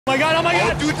my god, oh my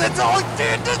god! Dude, that's all.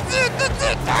 Dude, that's it.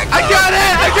 I got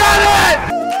it! I got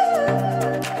it!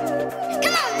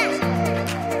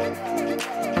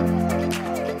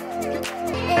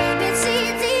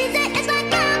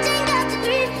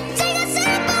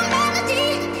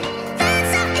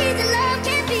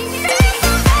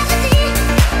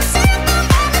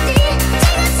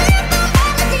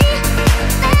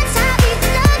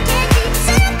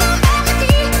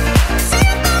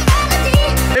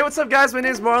 What's up, guys? My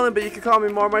name is Marlin, but you can call me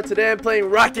Marmar. Today I'm playing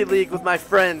Rocket League with my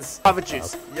friends, Guava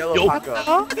Juice,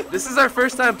 Yellowpaco. This is our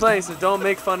first time playing, so don't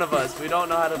make fun of us. We don't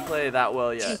know how to play that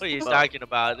well yet. What are you talking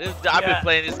about? I've been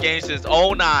playing this game since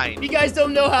 '09. If you guys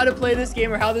don't know how to play this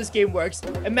game or how this game works,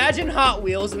 imagine Hot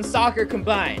Wheels and soccer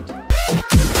combined.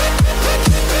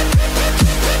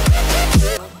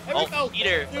 Oh,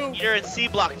 Eater and C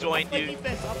Block joined, dude.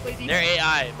 They're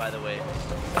AI, by the way.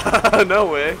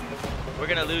 No way. We're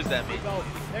gonna lose them, mate.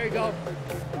 There you go.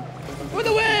 For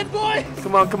the win, boy!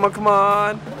 Come on, come on, come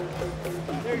on.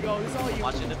 There you go. This is all you. I'm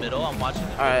watching the middle. I'm watching the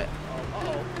middle. All right.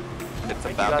 Uh-oh. It's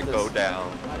about to go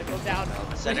down. About to go down.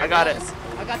 Center I got it.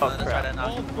 I got Oh, the crap.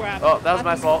 Oh, crap. Oh, that was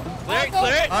my fault. Clear it,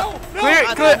 clear it. No, Clear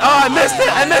it, clear it. Oh, I missed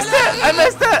it. I missed it. I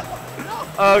missed it.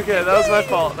 Okay, that was my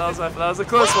fault. That was a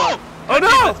close one. Oh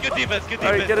no! Good defense, good defense.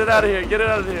 All right, get it out of here. Get it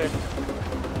out of here.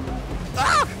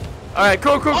 Ah! All right,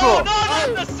 cool, cool, cool. Oh, no, not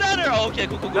in the center. Oh, okay,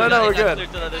 cool. No, no, we're good. Clear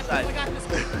to the other side. I got this.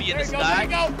 Be in the There sky. we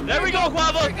go. There we go,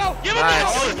 Guava. Give it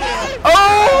Nice. that.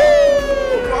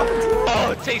 Oh!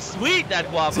 Oh, it tastes sweet, that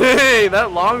Guava. Dang,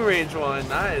 that long range one.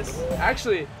 Nice.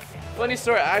 Actually, funny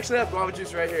story. I actually have guava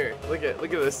juice right here. Look at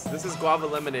this. This is guava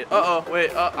lemonade. Uh-oh,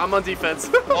 wait. I'm on defense.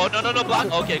 Oh, no, block.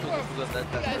 Okay, cool.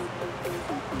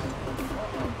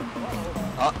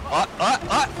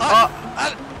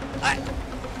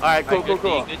 All right, cool.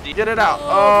 Good D. Get it out.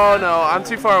 Oh no, I'm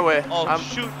too far away. Oh,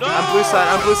 shoot. No. I'm blue side.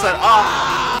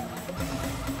 Ah!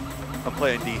 I'm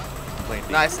playing D.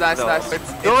 Nice. No, Go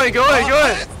in.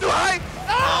 It's too high.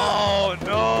 Oh,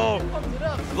 no.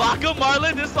 Block him,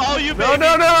 Marlin. This is all you, No, baby.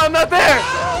 I'm not there.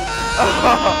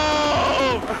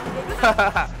 Oh.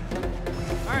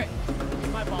 Alright. It's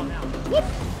my ball now. Whoop.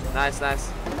 Nice. All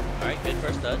right, good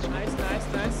first touch. Nice.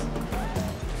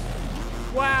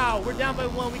 Wow, we're down by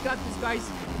 1. We got this, guys.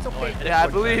 It's okay. Yeah, I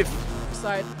believe.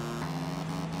 Side.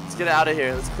 Let's get out of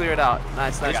here. Let's clear it out.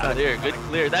 Nice. Clear, good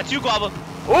clear. That's you, Guava.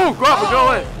 Oh, Guava,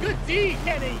 go in. Good D,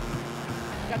 Kenny.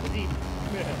 Got the D.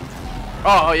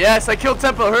 Oh yes, I killed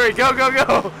Tempo. Hurry, go. I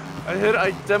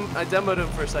demoed him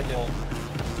for a second.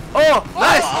 Oh,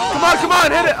 nice. Come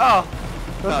on, hit it. Oh.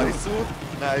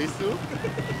 Nice.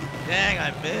 Dang,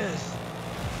 I missed.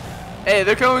 Hey,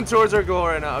 they're coming towards our goal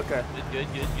right now. Okay. Good.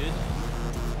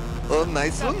 Oh,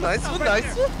 nice one. Right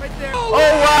there. Oh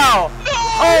wow. No!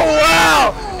 Oh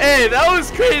wow. Hey, that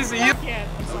was crazy. I can't.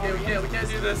 Okay, we can't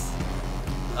do this.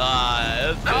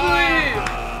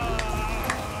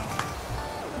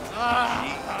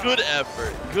 Good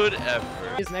effort.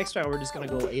 This next round, we're just gonna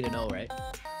go 8-0, right?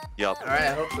 Yup. All right,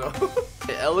 I hope so.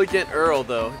 Elegant Earl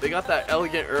though. They got that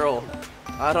Elegant Earl.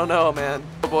 I don't know, man.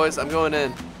 Boys, I'm going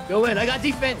in. Go in. I got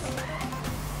defense.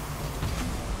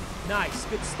 Nice.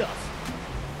 Good stuff.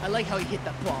 I like how he hit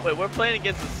that ball. Wait, we're playing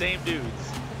against the same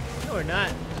dudes. No, we're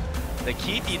not. The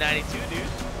Keithy 92, dude.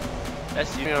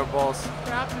 That's Give me you. our balls.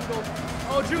 Crap and go.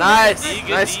 Oh, Drew. Nice. Good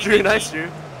D, Nice, good Drew. D. Nice, Drew.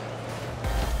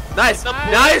 Nice. Nice.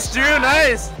 Nice, Drew.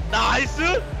 Nice. Nice.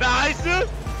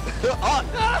 Oh,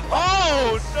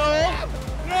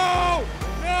 no.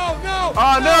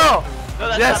 Oh no. No,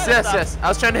 that's Yes. not. I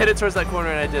was trying to hit it towards that corner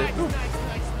and I did. Nice.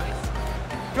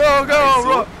 Go.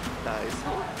 Nice.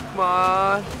 Come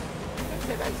on.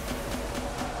 There it is.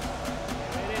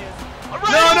 No.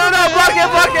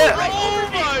 Block it. Oh,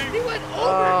 my. He went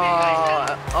over me.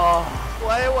 Oh.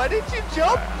 Why did you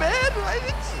jump, man? Why did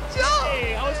you jump?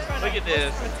 Hey, I was trying Look to at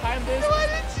this. time this. Why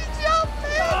did you jump,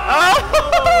 man? Oh.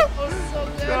 Oh, so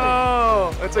good.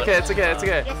 No. It's okay.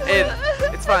 Hey,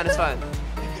 it's fine.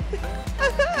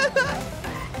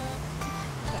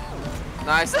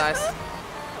 Nice. Nice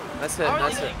hit. How are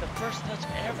they getting the first touch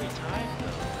every time?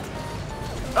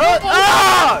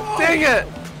 Oh! Dang it!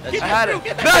 I had it.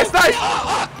 Nice.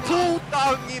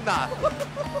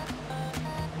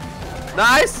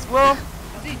 Nice. Well.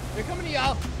 See, they're coming to you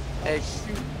out. Hey.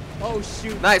 Oh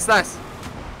shoot. Nice.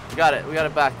 We got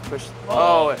it back. Push.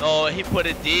 Oh. Oh, he put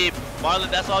it deep. Marlin,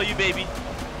 that's all you, baby.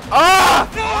 Ah!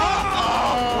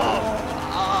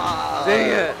 Oh. Dang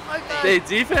it. Hey,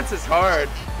 defense is hard.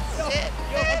 Look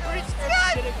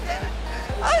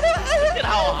at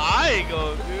how high it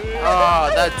goes, dude. Oh,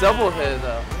 that double hit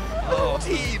though. Oh.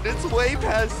 It's way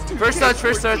past 2K.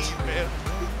 First touch. Man.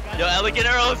 Yo, Elegant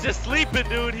Earl is just sleeping,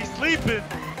 dude. He's sleeping.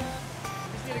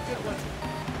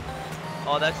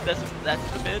 Oh, that's the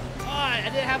mid. Oh, I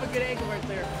didn't have a good angle right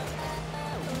there.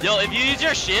 Yo, if you use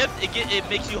your shift, it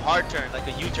makes you hard turn, like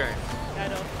a U-turn. I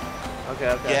know.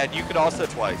 Okay. Yeah, and you could also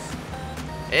twice.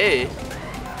 Hey.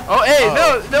 Oh, hey,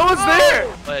 no one's there.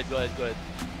 Go ahead.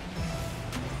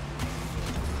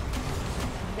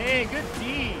 Hey, good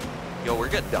D. Yo, we're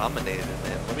getting dominated,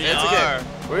 man. We It's are. okay.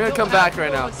 We're gonna come back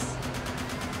right now.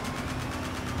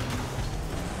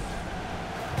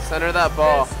 Center that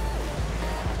ball.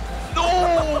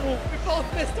 No! We both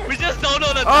missed our. We just don't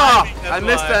know the Oh, timing. I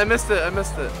missed it. Oh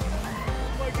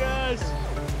my gosh.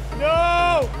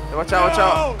 No! Hey, watch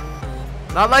out.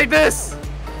 Not like this.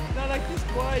 Not like this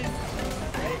twice.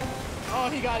 Oh,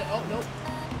 he got it. Oh, nope.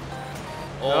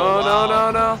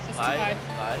 No. Just Slide.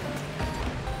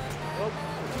 Nope.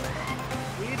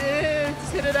 Lead it.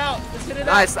 Just hit it out.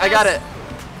 Nice, I got it.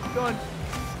 Keep going.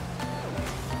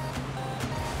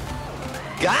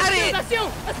 Got it! That's you!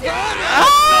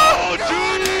 Oh,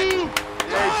 Drew!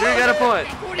 Hey, Drew got a point.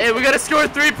 Hey, we gotta score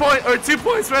 2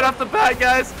 points right off the bat,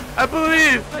 guys. I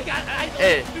believe. Oh my God,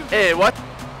 Hey, what?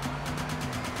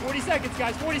 40 seconds,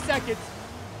 guys. 40 seconds.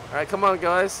 All right, come on,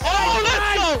 guys. Oh,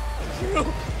 let's go!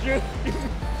 Drew.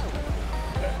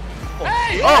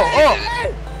 Hey! Oh!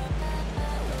 Hey!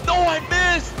 No, I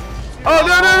missed! Oh,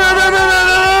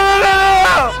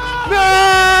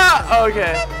 no!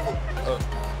 Okay.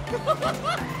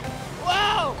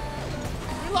 Wow!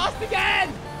 We lost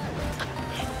again!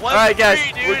 All right, guys,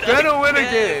 we're gonna win a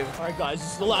game. All right, guys,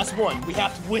 this is the last one. We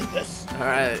have to win this. All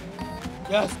right.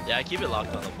 Yes. Yeah, I keep it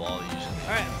locked on the ball usually. All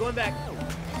right, I'm going back.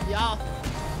 Yeah.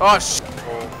 Oh, sh.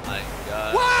 Oh my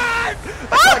god. What?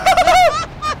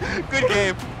 Good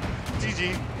game. GG.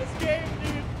 This game,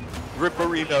 dude.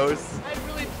 Ripperinos. I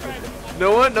really tried.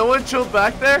 No one chilled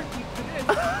back there.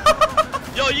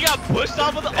 Yo, you got pushed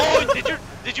off of the. Oh,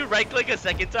 did you right click a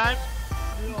second time?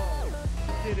 No,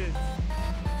 you didn't.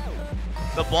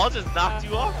 The ball just knocked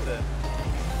you off then.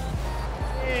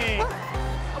 Hey.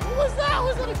 What was that?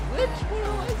 Was that a glitch? What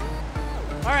was it?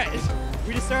 All right,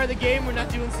 we just started the game. We're not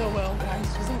doing so well, guys.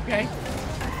 It's okay.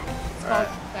 It's called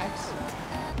facts.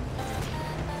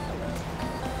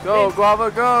 Go, Guava,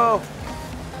 go.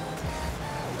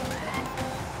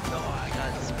 No, I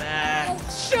got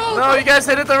smacked. Show! No, you guys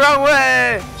hit it the wrong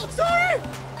way. I'm sorry!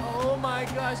 Oh my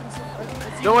gosh, I'm so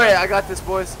Don't worry, I got this,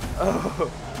 boys.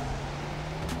 Oh.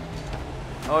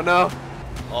 Oh no.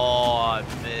 Oh, I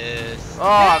missed.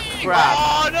 Oh crap.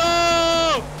 Oh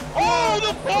no! Oh,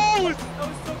 the post! That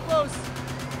was so close.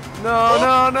 No.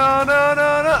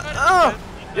 Oh.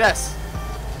 Yes.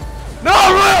 No,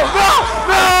 Will!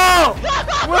 No!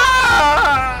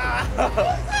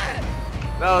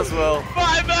 That was Will.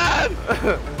 My bad!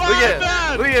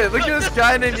 Look at this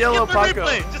guy named Yellowpaco.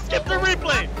 Just skip the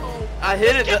replay! I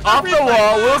hit it off the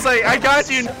wall. Will's like, I got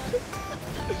you.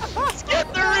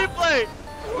 Skip the replay!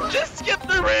 Just skip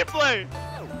the replay!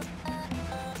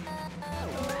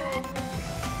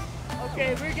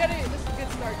 Okay, we're getting it. This is a good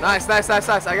start. Nice.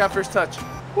 I got first touch.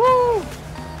 Woo!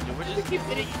 We're Just keep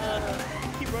hitting,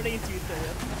 keep running into each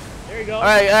other. There you go. All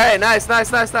right. Nice.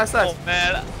 Oh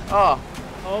man.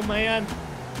 Oh man.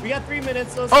 We got 3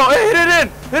 minutes. So Oh, hey, hit it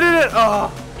in.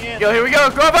 Oh. Yeah. Yo, here we go.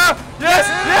 Guava. Yes.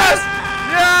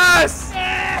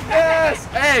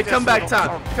 Hey, come back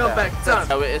time.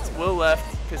 It's Will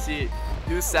left because he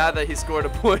was sad that he scored a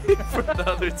point for the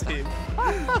other team.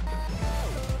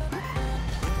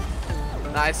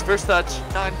 Nice, first touch.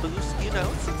 9 boost, 69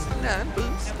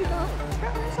 boost,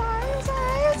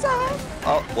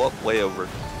 Oh, well, way over.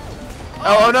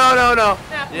 Oh, no.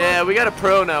 Yeah, we got a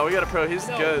pro now. He's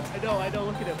good. I know.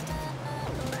 Look at him.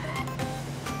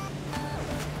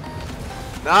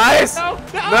 Nice. No.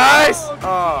 Nice.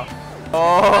 Oh.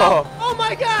 Oh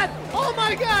my God.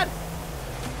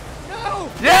 No.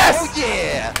 Yes. Oh,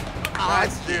 yeah.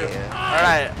 Nice, dude. Yeah. All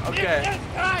right. Okay.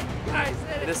 Guys,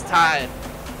 It is tied.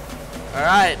 All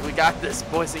right, we got this,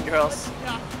 boys and girls.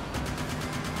 Yeah.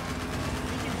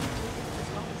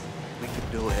 We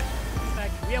can do it.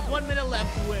 We have 1 minute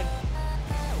left to win.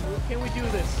 Can we do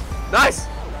this? Nice.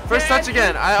 First touch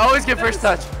again. I always get first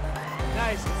touch.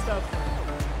 Nice, good stuff.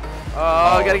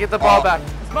 Oh, gotta get the ball back.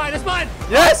 It's mine.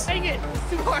 Yes. Dang it, it's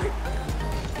too hard.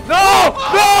 No!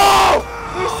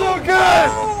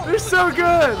 They're so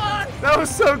good. That was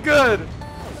so good.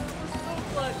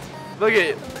 Look at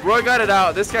it. Roy got it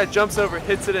out. This guy jumps over,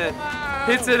 hits it in.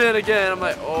 Hits it in again. I'm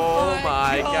like, oh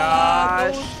my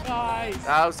gosh.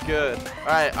 That was good. All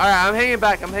right. I'm hanging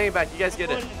back. You guys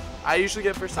get it. I usually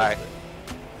get first touch.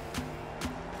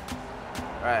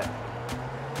 All right.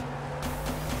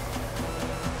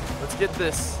 Let's get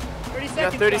this. 30 seconds. We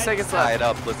got 30 seconds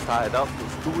left. Let's tie it up.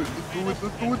 Let's do it.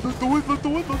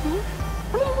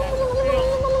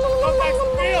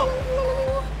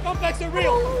 Comebacks are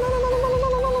real.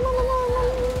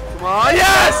 Come on,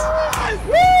 yes!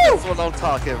 That's what I'm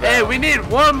talking about. Hey, we need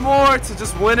one more to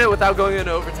just win it without going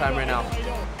into overtime right now.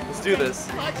 Let's do this.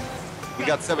 We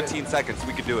got 17 seconds.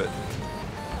 We can do it.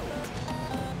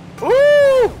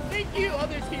 Ooh! Thank you,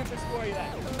 other team, for scoring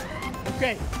that.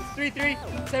 Okay, it's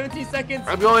 3-3, 17 seconds.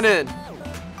 I'm going in.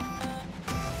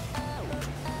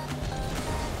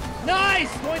 Nice!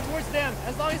 Going towards them.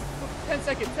 As long as 10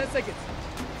 seconds, 10 seconds.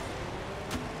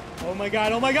 Oh my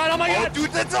god, oh my god, oh my god!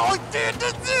 Dude, that's all. Dude,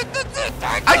 that's it. That's it.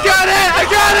 I got it! I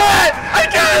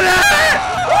got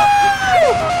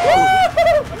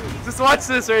it! Woo! Just watch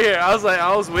this right here. I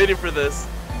was waiting for this.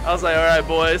 I was like, all right,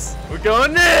 boys, we're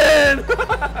going in.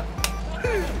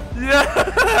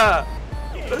 Yeah.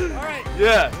 All right.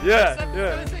 Yeah.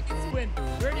 7 seconds to win. We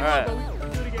already All right. won, but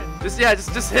we can do it again.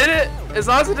 Just hit it as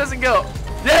long as it doesn't go.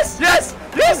 Yes.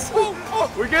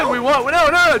 We're good. We won. No.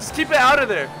 Just keep it out of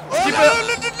there. Just keep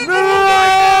it.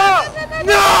 No.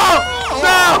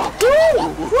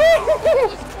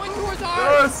 Point towards That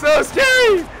ours. was so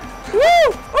scary.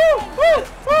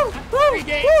 Three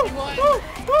games, you won.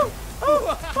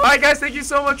 Alright guys, thank you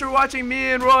so much for watching.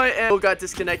 Me and Roy and got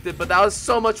disconnected, but that was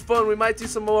so much fun. We might do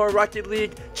some more Rocket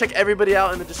League. Check everybody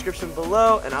out in the description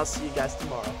below, and I'll see you guys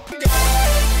tomorrow.